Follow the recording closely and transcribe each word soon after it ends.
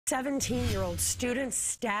17-year-old student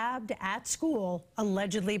stabbed at school,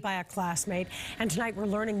 allegedly by a classmate. And tonight we're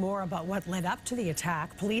learning more about what led up to the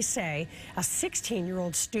attack. Police say a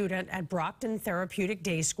 16-year-old student at Brockton Therapeutic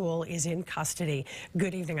Day School is in custody.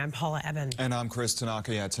 Good evening, I'm Paula Evan. And I'm Chris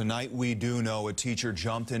Tanaka. Yeah, tonight we do know a teacher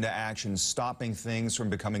jumped into action, stopping things from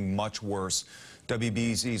becoming much worse.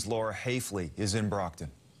 WBZ's Haefeli is in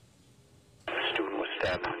Brockton. Student was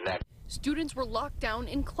stabbed in the neck. Students were locked down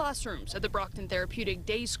in classrooms at the Brockton Therapeutic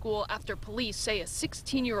Day School after police say a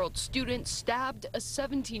 16-year-old student stabbed a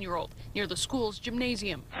 17-year-old near the school's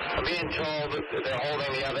gymnasium. I'm being told that they're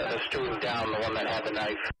holding the student down, the one that had the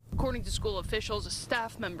knife. According to school officials, a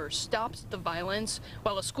staff member stopped the violence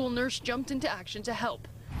while a school nurse jumped into action to help.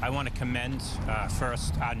 I want to commend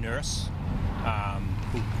first our nurse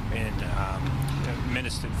who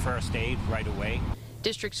administered first aid right away.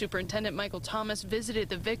 District Superintendent Michael Thomas visited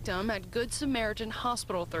the victim at Good Samaritan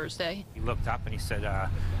Hospital Thursday. He looked up and he said,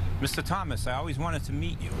 Mr. Thomas, I always wanted to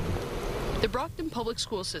meet you. The Brockton public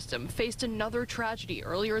school system faced another tragedy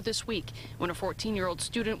earlier this week when a 14-year-old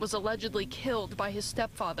student was allegedly killed by his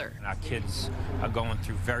stepfather. And our kids are going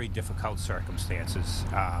through very difficult circumstances,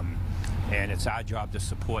 and it's our job to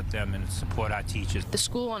support them and support our teachers. The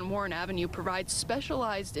school on Warren Avenue provides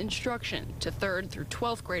specialized instruction to 3rd through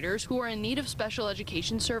 12th graders who are in need of special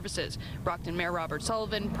education services. Brockton Mayor Robert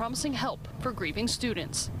Sullivan promising help for grieving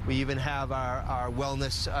students. We even have our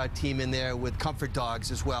wellness team in there with comfort dogs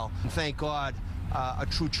as well. And thank God a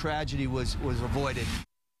true tragedy was avoided.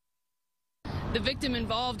 The victim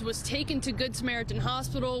involved was taken to Good Samaritan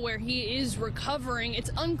Hospital where he is recovering. It's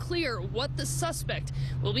unclear what the suspect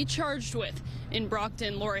will be charged with. In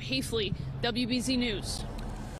Brockton, Haefeli, WBZ News.